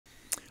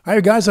Hi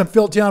guys, I'm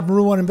Phil Town from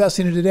Rule 1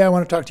 Investing, and today I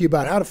want to talk to you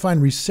about how to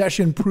find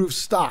recession-proof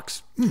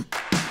stocks.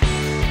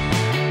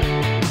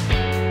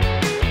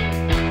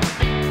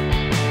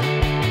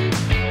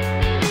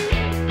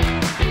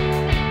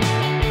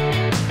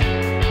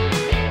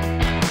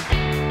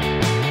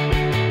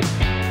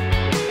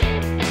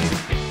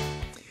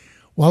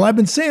 Well, I've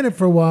been saying it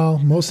for a while.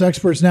 Most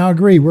experts now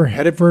agree we're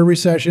headed for a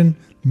recession.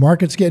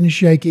 Market's getting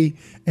shaky,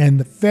 and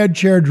the Fed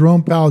Chair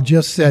Jerome Powell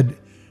just said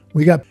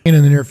we got pain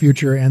in the near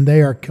future, and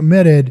they are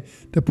committed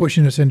to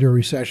pushing us into a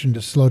recession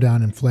to slow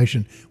down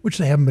inflation, which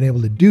they haven't been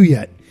able to do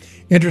yet.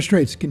 Interest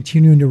rates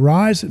continuing to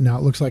rise. Now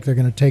it looks like they're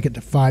going to take it to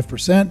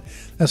 5%.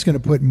 That's going to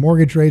put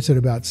mortgage rates at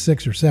about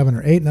 6 or 7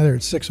 or 8. Now they're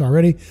at 6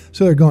 already,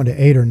 so they're going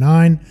to 8 or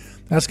 9.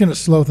 That's going to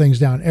slow things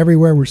down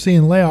everywhere. We're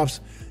seeing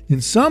layoffs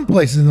in some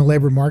places in the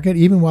labor market,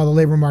 even while the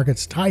labor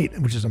market's tight,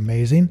 which is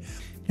amazing.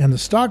 And the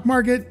stock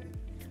market,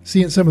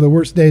 seeing some of the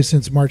worst days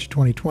since March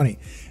 2020.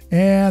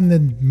 And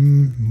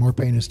then more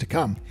pain is to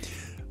come.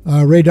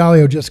 Ray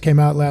Dalio just came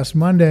out last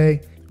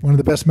Monday, one of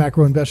the best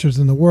macro investors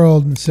in the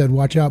world, and said,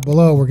 watch out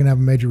below, we're going to have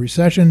a major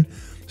recession.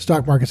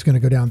 Stock market's going to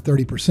go down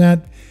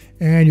 30%,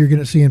 and you're going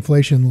to see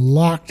inflation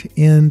locked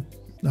in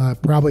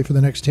probably for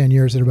the next 10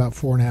 years at about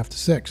 4.5 to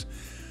 6.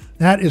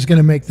 That is going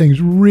to make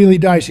things really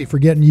dicey for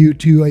getting you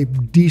to a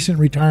decent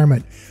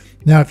retirement.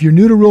 Now, if you're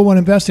new to Rule 1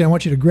 Investing, I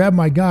want you to grab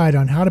my guide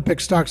on how to pick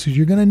stocks because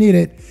you're going to need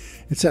it.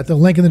 It's at the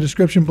link in the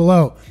description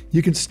below.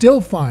 You can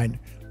still find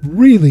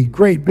really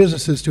great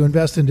businesses to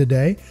invest in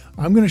today.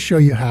 I'm going to show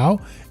you how.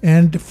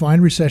 And to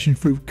find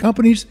recession-proof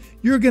companies,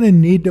 you're going to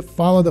need to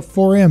follow the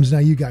 4 M's. Now,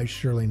 you guys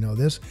surely know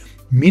this.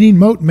 Meaning,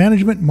 moat,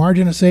 management,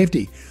 margin, and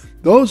safety.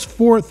 Those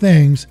 4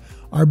 things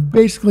are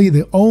basically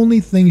the only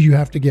things you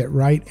have to get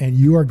right, and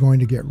you are going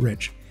to get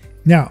rich.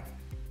 Now,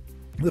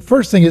 the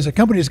first thing is a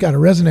company's got to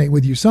resonate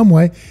with you some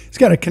way. It's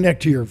got to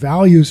connect to your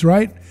values,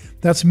 right?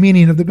 That's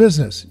meaning of the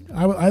business.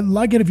 I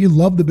like it if you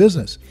love the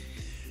business.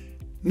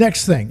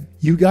 Next thing,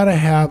 you got to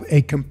have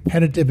a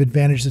competitive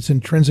advantage that's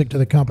intrinsic to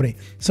the company.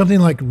 Something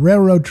like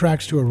railroad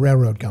tracks to a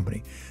railroad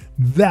company.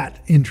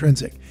 That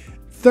intrinsic.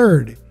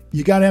 Third,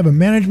 you got to have a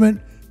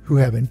management who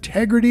have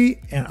integrity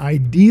and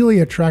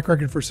ideally a track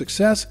record for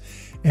success.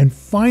 And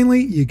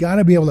finally, you got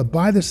to be able to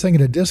buy this thing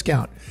at a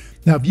discount.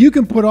 Now, if you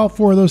can put all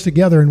 4 of those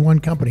together in one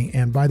company,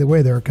 and by the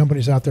way, there are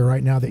companies out there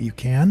right now that you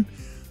can,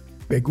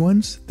 big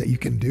ones that you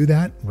can do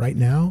that right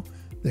now,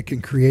 that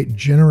can create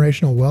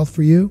generational wealth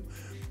for you,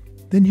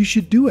 then you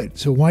should do it.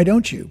 So why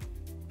don't you?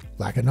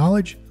 Lack of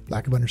knowledge,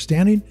 lack of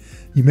understanding.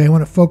 You may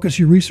want to focus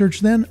your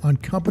research then on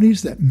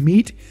companies that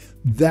meet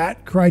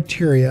that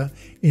criteria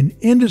in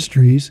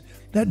industries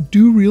that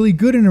do really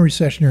good in a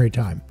recessionary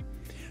time.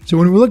 So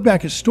when we look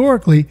back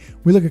historically,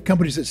 we look at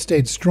companies that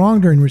stayed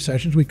strong during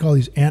recessions. We call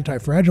these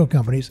anti-fragile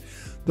companies.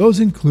 Those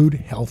include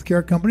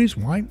healthcare companies.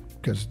 Why?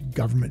 Because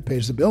government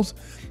pays the bills.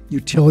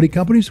 Utility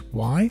companies.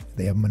 Why?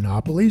 They have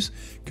monopolies.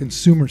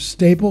 Consumer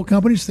staple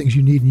companies, things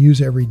you need and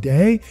use every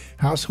day.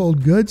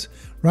 Household goods,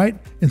 right?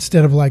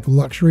 Instead of like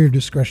luxury or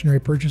discretionary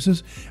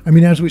purchases. I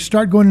mean, as we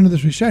start going into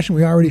this recession,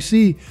 we already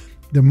see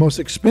the most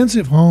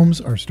expensive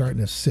homes are starting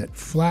to sit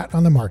flat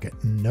on the market.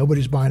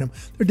 Nobody's buying them.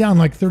 They're down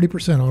like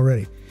 30%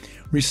 already.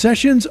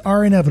 Recessions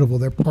are inevitable.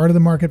 They're part of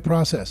the market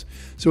process.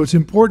 So it's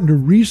important to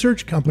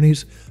research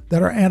companies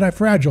that are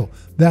anti-fragile.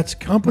 That's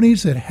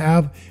companies that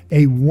have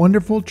a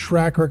wonderful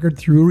track record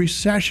through a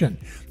recession,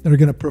 that are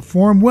going to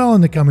perform well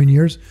in the coming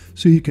years,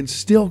 so you can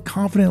still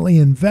confidently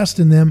invest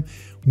in them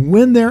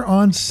when they're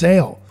on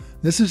sale.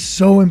 This is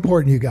so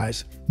important, you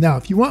guys. Now,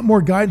 if you want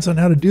more guidance on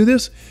how to do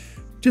this,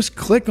 just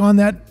click on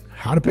that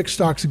How to Pick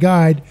Stocks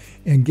guide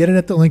and get it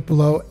at the link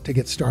below to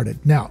get started.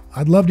 Now,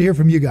 I'd love to hear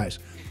from you guys.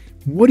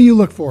 What do you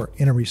look for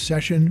in a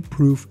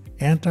recession-proof,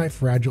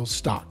 anti-fragile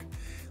stock?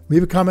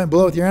 Leave a comment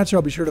below with your answer.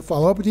 I'll be sure to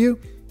follow up with you.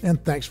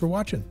 And thanks for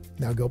watching.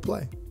 Now go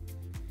play.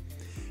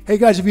 Hey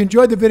guys, if you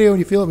enjoyed the video and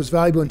you feel it was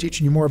valuable in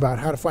teaching you more about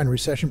how to find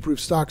recession-proof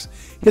stocks,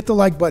 hit the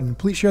like button.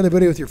 Please share the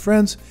video with your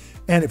friends.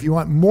 And if you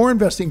want more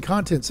investing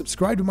content,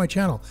 subscribe to my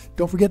channel.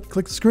 Don't forget to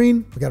click the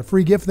screen. We got a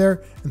free gift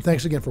there. And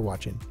thanks again for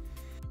watching.